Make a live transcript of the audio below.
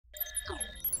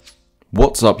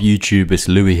What's up YouTube, it's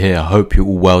Louis here. I hope you're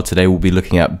all well. Today we'll be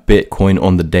looking at Bitcoin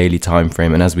on the daily time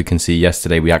frame, and as we can see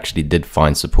yesterday we actually did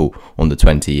find support on the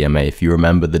 20 EMA. If you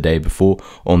remember the day before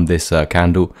on this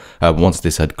candle, once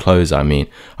this had closed, I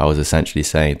was essentially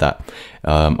saying that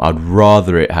I'd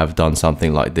rather it have done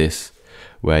something like this,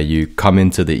 where you come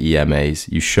into the EMAs,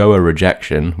 you show a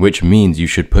rejection, which means you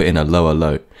should put in a lower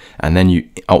low, and then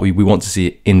we want to see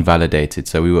it invalidated.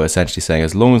 So we were essentially saying,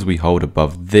 as long as we hold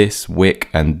above this wick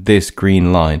and this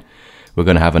green line, we're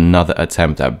going to have another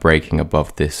attempt at breaking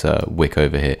above this wick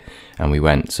over here. And we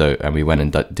went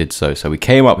and did so. So we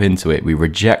came up into it, we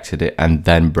rejected it, and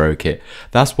then broke it.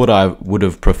 That's what I would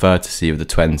have preferred to see with the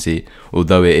 20,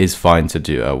 although it is fine to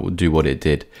do what it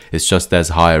did. It's just there's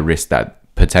higher risk that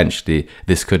potentially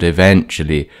this could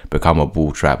eventually become a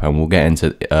bull trap, and we'll get into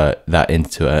that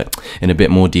in a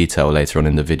bit more detail later on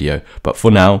in the video. But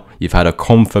for now, you've had a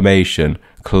confirmation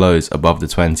close above the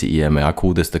 20 EMA. I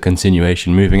call this the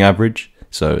continuation moving average.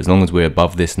 So as long as we're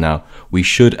above this now, we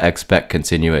should expect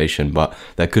continuation, but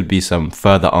there could be some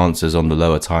further answers on the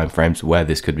lower time frames where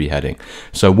this could be heading.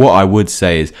 So what I would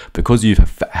say is, because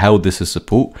you've held this as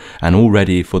support, and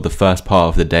already for the first part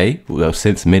of the day, well,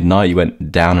 since midnight, you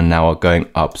went down and now are going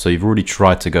up. So you've already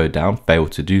tried to go down,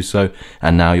 failed to do so,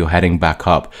 and now you're heading back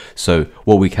up. So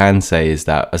what we can say is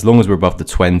that as long as we're above the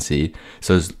 20,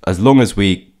 so as long as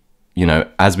we,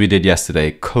 as we did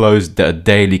yesterday, closed a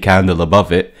daily candle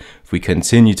above it, if we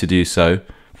continue to do so,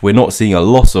 if we're not seeing a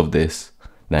loss of this,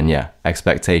 then yeah,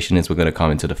 expectation is we're going to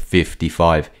come into the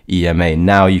 55 EMA.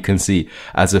 Now you can see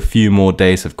as a few more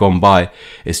days have gone by,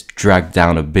 it's dragged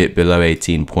down a bit below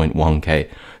 18.1k.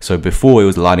 So before it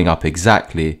was lining up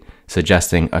exactly,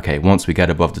 suggesting, okay, once we get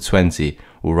above the 20,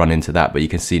 we'll run into that. But you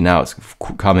can see now it's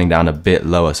coming down a bit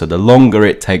lower. So the longer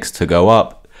it takes to go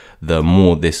up, the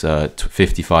more this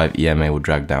 55 EMA will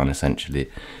drag down essentially.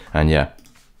 And yeah,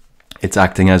 it's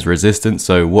acting as resistance.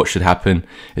 So what should happen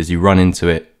is you run into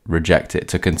it, reject it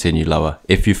to continue lower.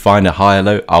 If you find a higher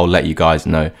low, I'll let you guys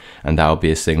know, and that'll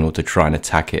be a signal to try and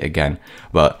attack it again.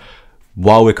 But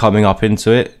while we're coming up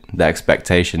into it, the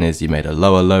expectation is you made a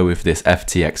lower low with this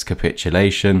FTX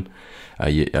capitulation,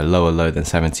 a lower low than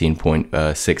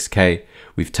 17.6k.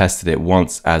 We've tested it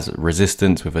once as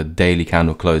resistance with a daily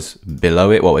candle close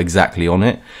below it, well, exactly on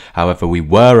it. However, we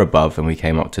were above and we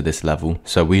came up to this level.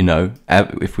 So we know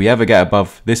if we ever get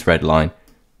above this red line,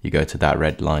 you go to that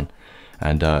red line.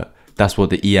 And that's what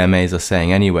the EMAs are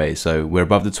saying anyway. So we're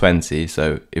above the 20.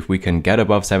 So if we can get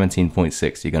above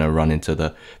 17.6, you're going to run into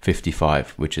the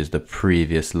 55, which is the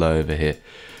previous low over here.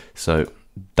 So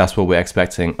that's what we're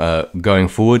expecting going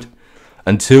forward.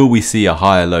 Until we see a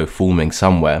higher low forming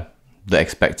somewhere, the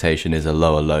expectation is a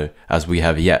lower low, as we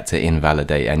have yet to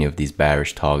invalidate any of these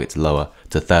bearish targets lower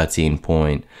to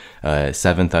 13.7,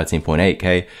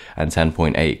 13.8k and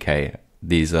 10.8k.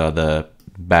 These are the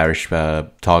bearish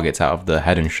targets out of the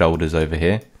head and shoulders over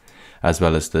here, as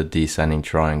well as the descending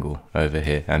triangle over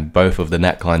here. And both of the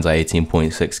necklines are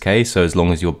 18.6k. So as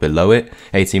long as you're below it,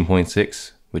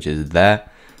 18.6, which is there,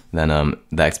 then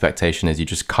the expectation is you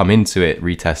just come into it,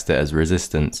 retest it as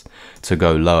resistance to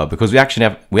go lower, because we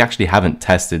actually haven't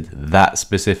tested that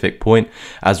specific point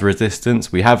as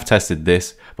resistance. We have tested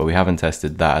this, but we haven't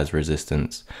tested that as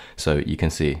resistance. So you can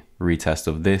see retest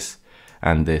of this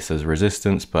and this as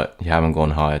resistance, but you haven't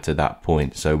gone higher to that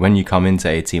point. So when you come into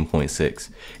 18.6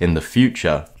 in the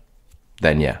future,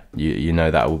 then yeah, you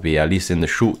know that will be, at least in the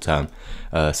short term,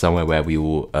 somewhere where we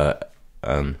will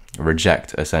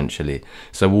reject essentially.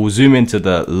 So we'll zoom into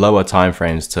the lower time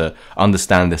frames to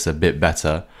understand this a bit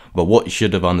better. But what you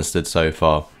should have understood so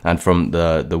far, and from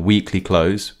the weekly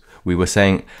close, we were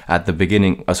saying at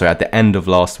the end of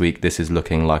last week, this is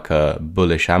looking like a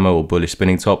bullish hammer or bullish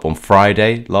spinning top. On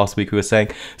Friday last week we were saying,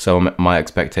 so my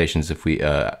expectations, if we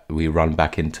run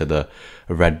back into the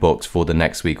red box for the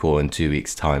next week or in 2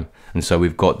 weeks time. And so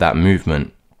we've got that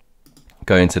movement.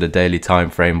 Going to the daily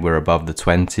time frame, we're above the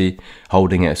 20,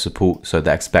 holding it as support. So the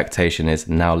expectation is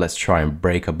now let's try and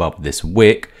break above this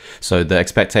wick. So the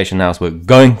expectation now is we're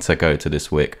going to go to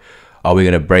this wick. Are we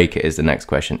going to break it is the next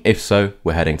question. If so,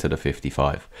 we're heading to the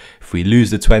 55. If we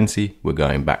lose the 20, we're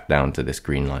going back down to this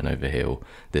green line over here, or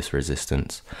this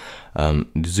resistance.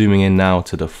 Zooming in now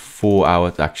to the 4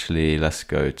 hour, actually let's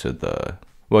go to the,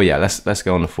 well, yeah, let's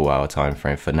go on the 4 hour time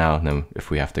frame for now, and then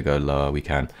if we have to go lower, we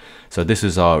can. So this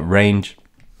is our range,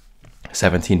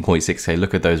 17.6k.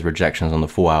 Look at those rejections on the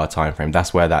 4 hour time frame.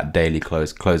 That's where that daily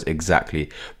closed exactly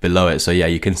below it. So yeah,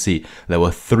 you can see there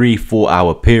were 3 4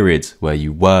 hour periods where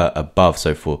you were above.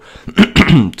 So for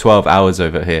 12 hours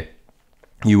over here,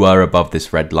 you were above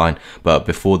this red line, but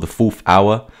before the fourth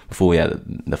hour,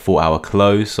 the 4 hour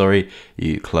close, sorry,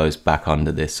 you closed back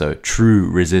under this. So true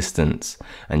resistance,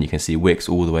 and you can see wicks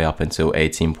all the way up until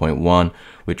 18.1,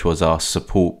 which was our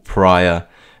support prior.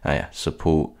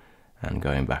 Support, and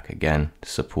going back again,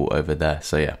 support over there.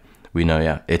 So yeah, we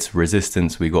know, it's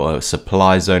resistance. We got a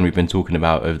supply zone we've been talking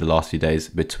about over the last few days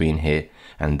between here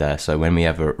and there. So when we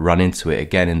ever run into it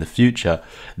again in the future,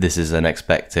 this is an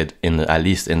expected, at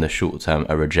least in the short term,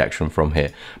 a rejection from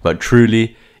here. But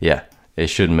truly, it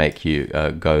should make you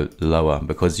go lower,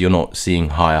 because you're not seeing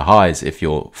higher highs if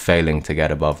you're failing to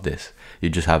get above this. You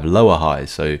just have lower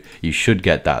highs, so you should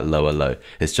get that lower low.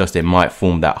 It's just it might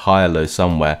form that higher low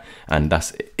somewhere, and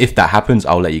if that happens,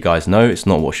 I'll let you guys know. It's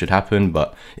not what should happen,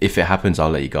 but if it happens, I'll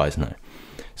let you guys know.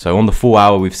 So on the 4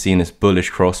 hour, we've seen this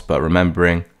bullish cross, but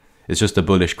remembering it's just a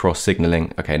bullish cross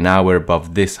signaling. Okay, now we're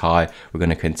above this high. We're going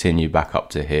to continue back up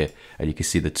to here, and you can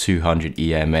see the 200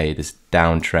 EMA, this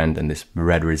downtrend, and this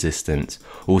red resistance,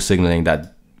 all signaling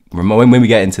that when we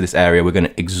get into this area, we're going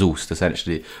to exhaust.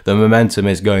 Essentially, the momentum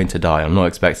is going to die. I'm not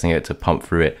expecting it to pump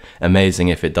through it. Amazing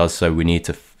if it does so. We need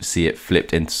to see it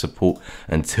flipped into support.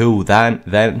 Until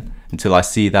until I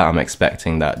see that, I'm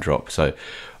expecting that drop. So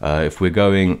if we're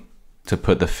going to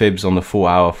put the fibs on the 4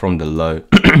 hour from the low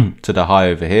to the high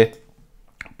over here,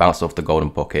 bounced off the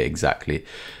golden pocket exactly,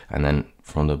 and then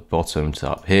from the bottom to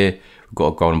up here, we've got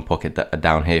a golden pocket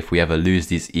down here. If we ever lose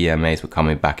these EMAs, we're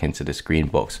coming back into this green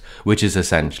box, which is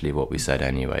essentially what we said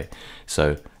anyway.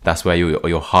 So that's where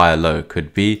your higher low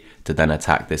could be, to then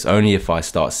attack this. Only if I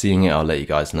start seeing it, I'll let you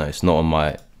guys know. It's not on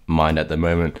my mind at the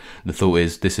moment. The thought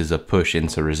is this is a push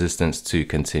into resistance to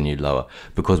continue lower,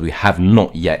 because we have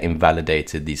not yet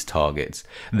invalidated these targets.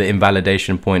 The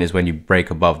invalidation point is when you break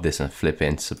above this and flip it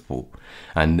into support.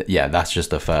 And yeah, that's just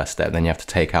the first step. Then you have to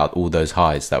take out all those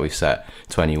highs that we've set,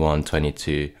 21,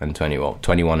 22 and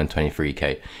 21 and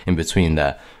 23k in between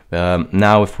there.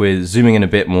 Now if we're zooming in a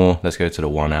bit more, let's go to the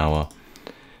 1 hour.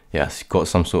 Yes, got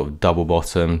some sort of double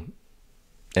bottom.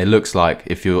 It looks like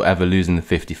if you're ever losing the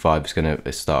 55, it's going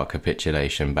to start a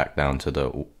capitulation back down to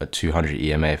the 200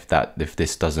 EMA. If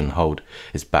this doesn't hold,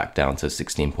 it's back down to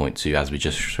 16.2, as we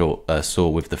just saw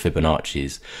with the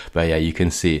Fibonacci's. But yeah, you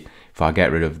can see if I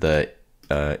get rid of the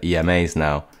EMAs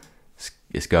now,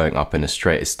 it's going up in a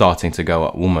straight. It's starting to go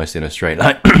up almost in a straight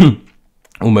line,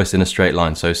 almost in a straight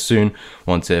line. So soon,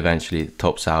 once it eventually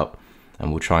tops out, and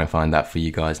we'll try and find that for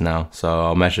you guys now. So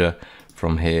I'll measure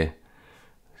from here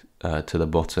to the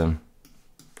bottom,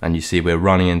 and you see we're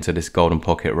running into this golden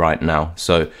pocket right now.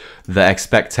 So the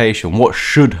expectation, what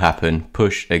should happen,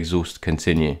 push, exhaust,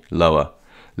 continue lower,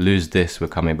 lose this, we're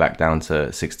coming back down to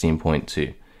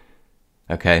 16.2.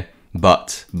 okay,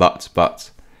 but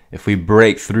if we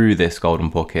break through this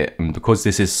golden pocket, and because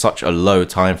this is such a low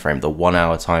time frame, the 1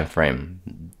 hour time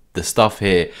frame, the stuff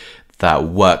here that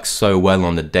works so well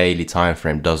on the daily time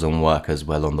frame doesn't work as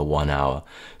well on the 1 hour.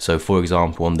 So for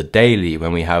example, on the daily,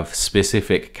 when we have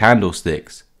specific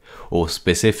candlesticks or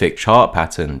specific chart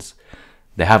patterns,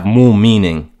 they have more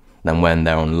meaning than when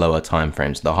they're on lower time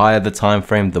frames. The higher the time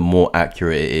frame, the more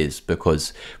accurate it is,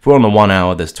 because if we're on the 1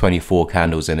 hour, there's 24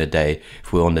 candles in a day.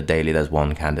 If we're on the daily, there's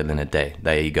 1 candle in a day.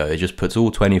 There you go. It just puts all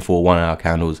 24 1 hour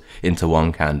candles into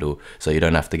one candle, so you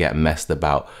don't have to get messed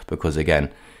about. Because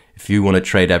again, if you want to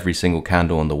trade every single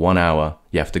candle on the 1 hour,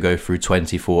 you have to go through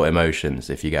 24 emotions,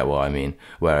 if you get what I mean.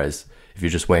 Whereas if you're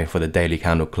just waiting for the daily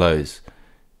candle close,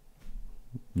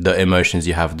 the emotions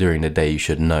you have during the day, you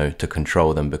should know to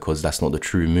control them, because that's not the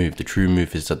true move. The true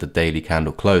move is at the daily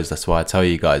candle close. That's why I tell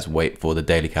you guys, wait for the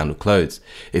daily candle close.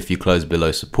 If you close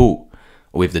below support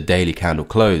with the daily candle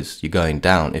close, you're going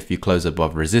down. If you close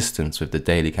above resistance with the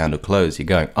daily candle close, you're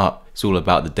going up. It's all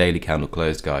about the daily candle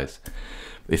close, guys.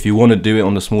 If you want to do it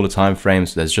on the smaller time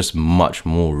frames, there's just much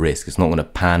more risk. It's not going to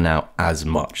pan out as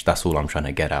much. That's all I'm trying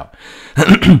to get out.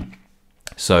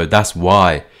 So that's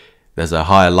why there's a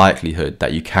higher likelihood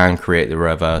that you can create the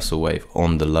reversal wave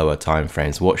on the lower time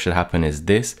frames. What should happen is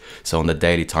this. So on the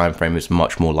daily time frame, it's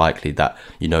much more likely that,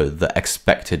 you know, the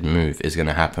expected move is going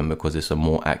to happen because it's a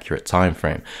more accurate time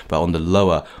frame. But on the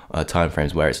lower time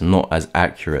frames, where it's not as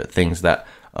accurate, things that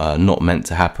not meant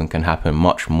to happen can happen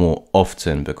much more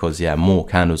often, because yeah, more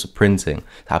candles are printing,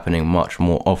 happening much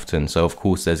more often. So of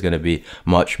course there's going to be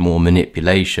much more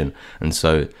manipulation, and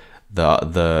so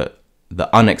the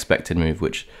unexpected move,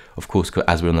 which of course,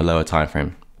 as we're on the lower time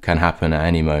frame, can happen at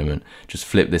any moment. Just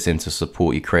flip this into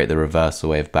support, you create the reversal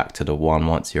wave back to the 1.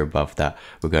 Once you're above that,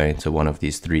 we're going to one of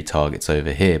these 3 targets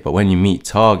over here. But when you meet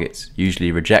targets,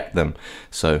 usually reject them.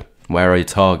 So Where are your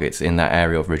targets in that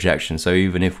area of rejection? So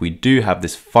even if we do have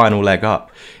this final leg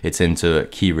up, it's into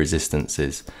key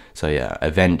resistances. So yeah,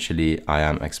 eventually I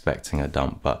am expecting a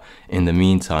dump, but in the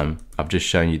meantime, I've just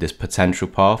shown you this potential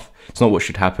path. It's not what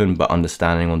should happen, but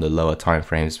understanding on the lower time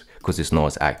frames, because it's not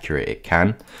as accurate, it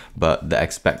can. But the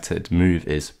expected move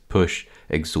is push,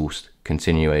 exhaust,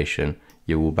 continuation.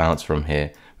 You will bounce from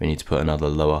here. We need to put another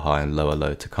lower high and lower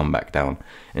low to come back down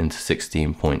into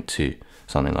 16.2.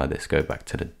 Something like this. Go back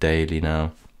to the daily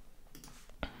now,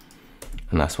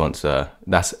 and that's once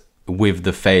that's with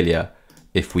the failure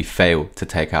if we fail to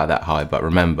take out that high. But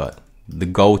remember, the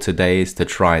goal today is to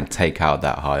try and take out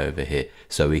that high over here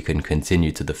so we can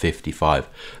continue to the 55.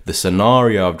 The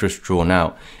scenario I've just drawn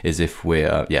out is if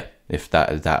we're if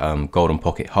that golden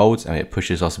pocket holds and it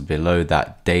pushes us below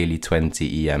that daily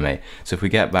 20 EMA. So if we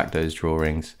get back those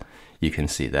drawings, you can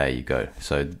see, there you go.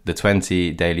 So the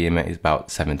 20 daily EMA is about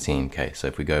 17k. So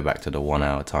if we go back to the 1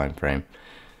 hour time frame,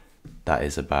 that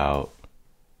is about,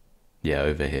 yeah,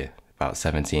 over here, about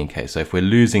 17k. So if we're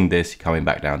losing this, you're coming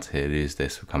back down to here, lose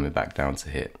this, we're coming back down to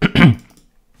here.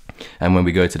 And when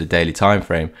we go to the daily time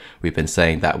frame, we've been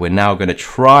saying that we're now going to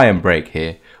try and break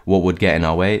here. What would get in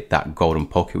our way? That golden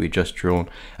pocket we just drawn.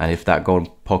 And if that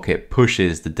golden pocket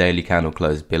pushes the daily candle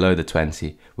close below the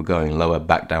 20, we're going lower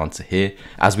back down to here.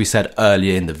 As we said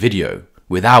earlier in the video,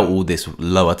 without all this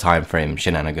lower time frame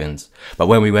shenanigans. But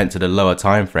when we went to the lower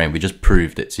time frame, we just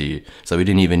proved it to you. So we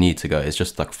didn't even need to go. It's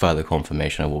just like further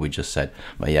confirmation of what we just said.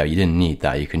 But yeah, you didn't need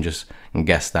that. You can just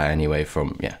guess that anyway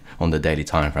from, yeah, on the daily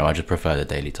time frame. I just prefer the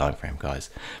daily time frame, guys.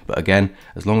 But again,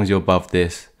 as long as you're above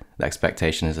this, the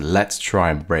expectation is let's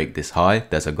try and break this high.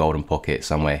 There's a golden pocket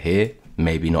somewhere here,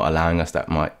 maybe not allowing us, that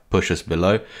might push us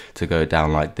below to go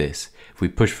down like this. If we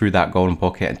push through that golden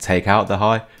pocket and take out the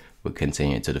high, we'll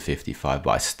continue to the 55, but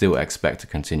I still expect a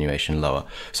continuation lower.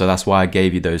 So that's why I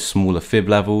gave you those smaller fib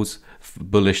levels,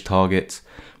 bullish targets.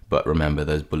 But remember,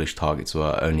 those bullish targets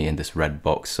were only in this red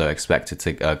box, so expect it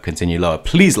to continue lower.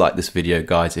 Please like this video,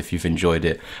 guys, if you've enjoyed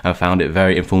it and found it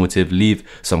very informative. Leave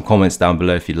some comments down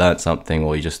below if you learned something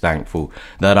or you're just thankful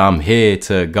that I'm here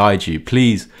to guide you.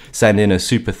 Please send in a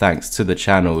super thanks to the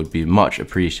channel. It would be much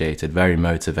appreciated, very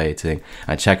motivating.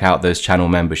 And check out those channel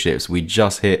memberships. We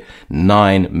just hit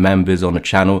 9 members on the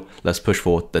channel. Let's push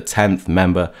for the 10th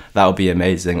member. That would be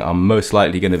amazing. I'm most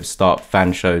likely going to start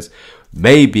fan shows,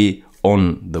 maybe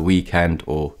on the weekend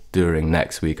or during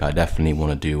next week. I definitely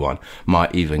want to do one.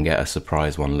 Might even get a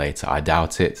surprise one later. I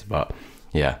doubt it, but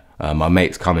yeah, my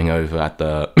mate's coming over at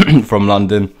the from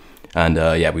London, and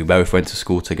yeah, we both went to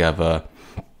school together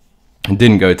and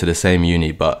didn't go to the same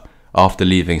uni, but after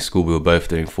leaving school we were both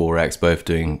doing forex, both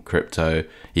doing crypto.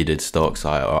 He did stocks.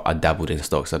 I dabbled in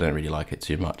stocks. I don't really like it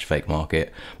too much, fake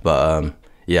market, but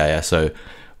yeah, so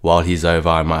while he's over,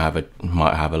 I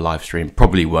might have a live stream.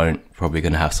 Probably won't. Probably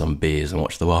gonna have some beers and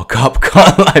watch the World Cup.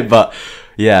 Can't lie, but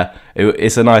yeah,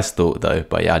 it's a nice thought though.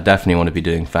 But yeah, I definitely want to be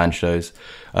doing fan shows.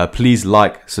 Please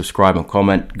like, subscribe, and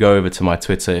comment. Go over to my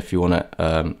Twitter if you want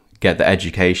to get the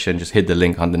education. Just hit the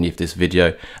link underneath this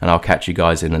video, and I'll catch you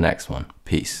guys in the next one.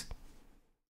 Peace.